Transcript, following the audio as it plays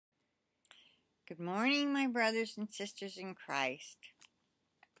Good morning, my brothers and sisters in Christ.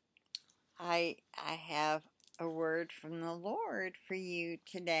 I have a word from the Lord for you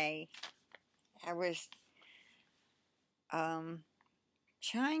today. I was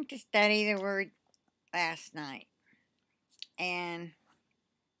trying to study the word last night, and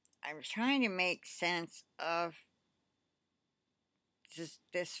I was trying to make sense of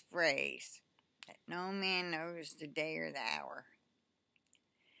this phrase that no man knows the day or the hour.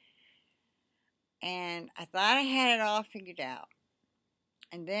 And I thought I had it all figured out.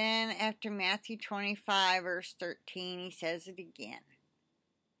 And then after Matthew 25, verse 13, he says it again.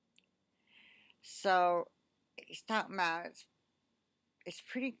 So he's talking about it's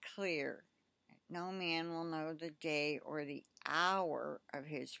pretty clear. No man will know the day or the hour of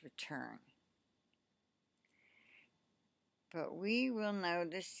his return. But we will know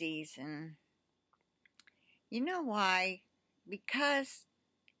the season. You know why? Because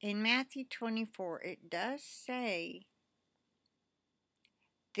in Matthew 24, it does say,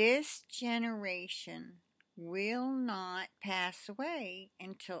 this generation will not pass away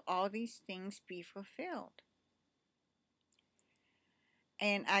until all these things be fulfilled.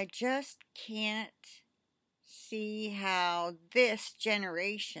 And I just can't see how this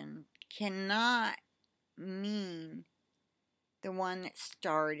generation cannot mean the one that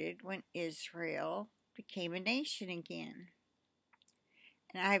started when Israel became a nation again.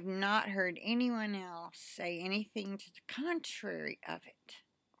 And I have not heard anyone else say anything to the contrary of it.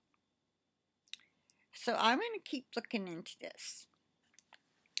 So I'm going to keep looking into this.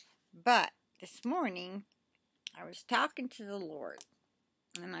 But this morning, I was talking to the Lord.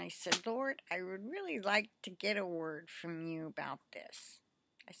 And I said, Lord, I would really like to get a word from you about this.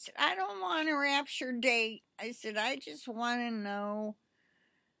 I said, I don't want a rapture date. I said, I just want to know,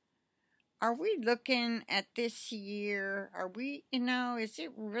 are we looking at this year? Are we, is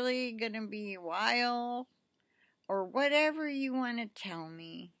it really going to be a while? Or whatever you want to tell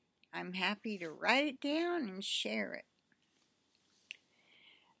me. I'm happy to write it down and share it.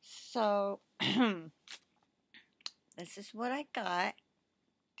 So, this is what I got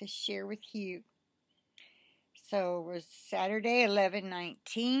to share with you. So it was Saturday,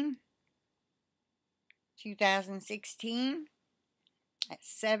 11/19/2016 at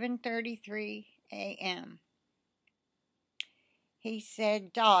 7:33 a.m. He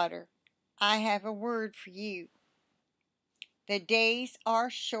said, daughter, I have a word for you. The days are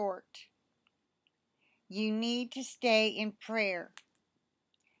short. You need to stay in prayer.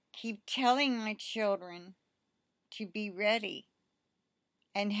 Keep telling my children to be ready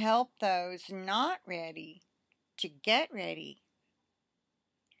and help those not ready to get ready.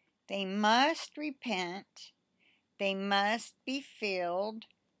 They must repent. They must be filled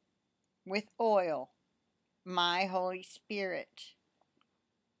with oil, my Holy Spirit.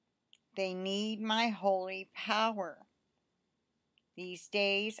 They need my holy power. These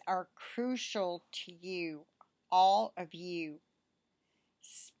days are crucial to you, all of you.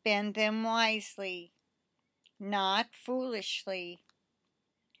 Spend them wisely, not foolishly.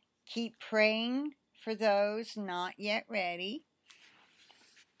 Keep praying for those not yet ready.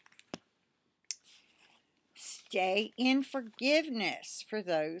 Stay in forgiveness for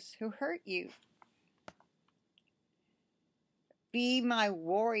those who hurt you. Be my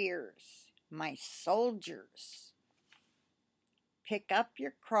warriors, my soldiers. Pick up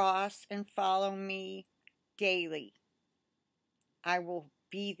your cross and follow me daily. I will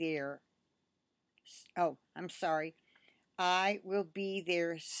be there. Oh, I'm sorry. I will be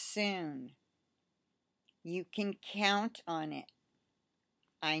there soon. You can count on it.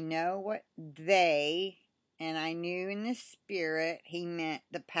 I know what they, and I knew in the spirit he meant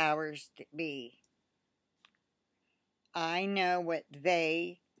the powers that be. I know what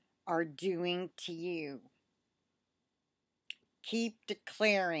they are doing to you. Keep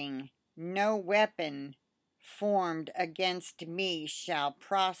declaring, no weapon formed against me shall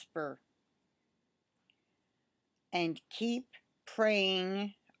prosper. And keep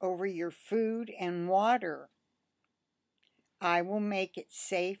praying over your food and water. I will make it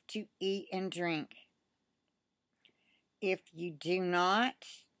safe to eat and drink. If you do not,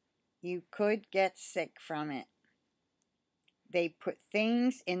 you could get sick from it. They put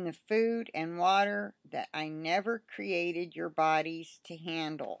things in the food and water that I never created your bodies to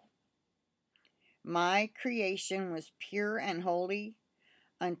handle. My creation was pure and holy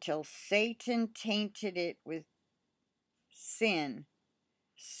until Satan tainted it with sin.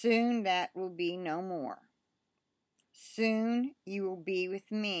 Soon that will be no more. Soon you will be with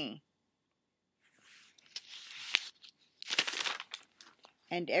me.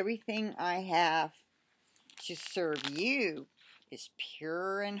 And everything I have to serve you is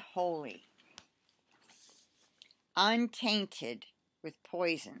pure and holy. untainted with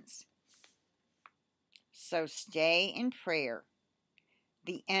poisons. So stay in prayer.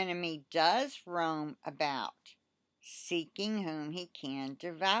 The enemy does roam about, seeking whom he can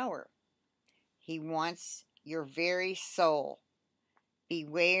devour. He wants your very soul.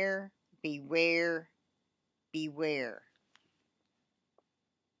 Beware, beware, beware.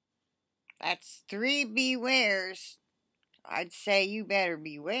 That's 3 bewares. I'd say you better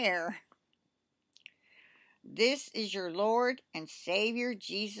beware. This is your Lord and Savior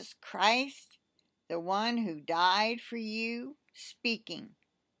Jesus Christ, the one who died for you, speaking.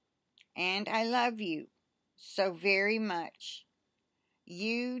 And I love you so very much.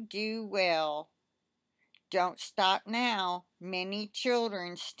 You do well. Don't stop now. Many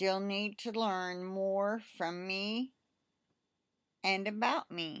children still need to learn more from me and about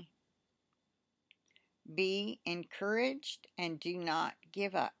me. Be encouraged and do not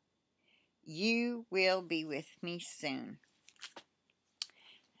give up. You will be with me soon.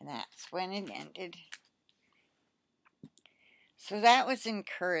 And that's when it ended. So that was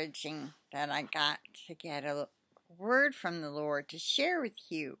encouraging that I got to get a word from the Lord to share with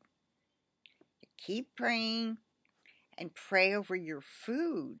you. Keep praying and pray over your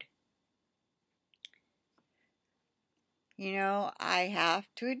food. You know, I have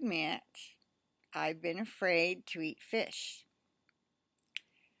to admit, I've been afraid to eat fish,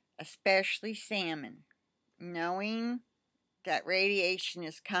 especially salmon, knowing that radiation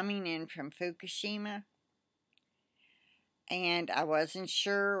is coming in from Fukushima, and I wasn't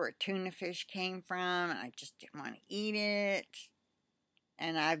sure where tuna fish came from. I just didn't want to eat it,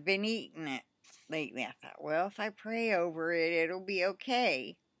 and I've been eating it lately. I thought, well, if I pray over it, it'll be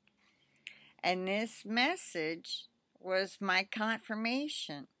okay. And this message was my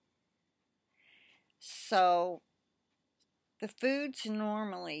confirmation. So, the foods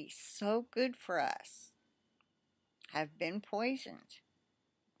normally so good for us have been poisoned,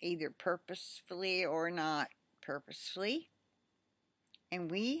 either purposefully or not purposefully.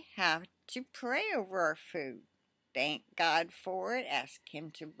 And we have to pray over our food. Thank God for it. Ask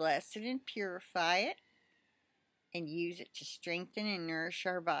Him to bless it and purify it, and use it to strengthen and nourish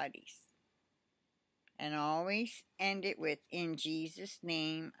our bodies. And always end it with, in Jesus'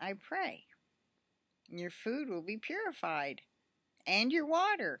 name I pray. Your food will be purified. And your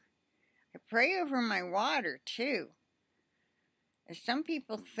water. I pray over my water too. And some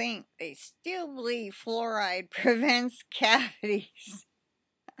people think they still believe fluoride prevents cavities.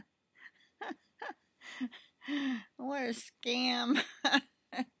 What a scam.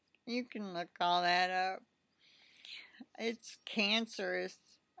 You can look all that up. It's cancerous.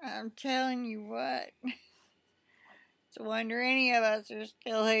 I'm telling you what. It's a wonder any of us are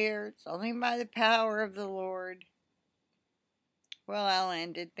still here. It's only by the power of the Lord. Well, I'll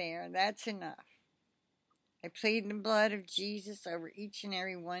end it there. That's enough. I plead the blood of Jesus over each and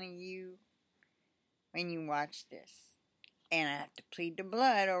every one of you when you watch this. And I have to plead the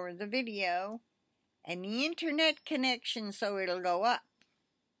blood over the video and the internet connection so it'll go up.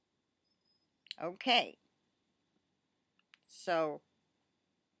 Okay. So,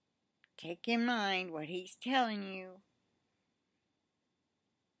 take in mind what He's telling you.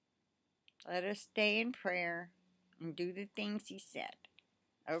 Let us stay in prayer and do the things He said.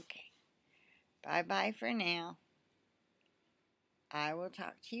 Okay. Bye-bye for now. I will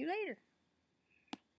talk to you later.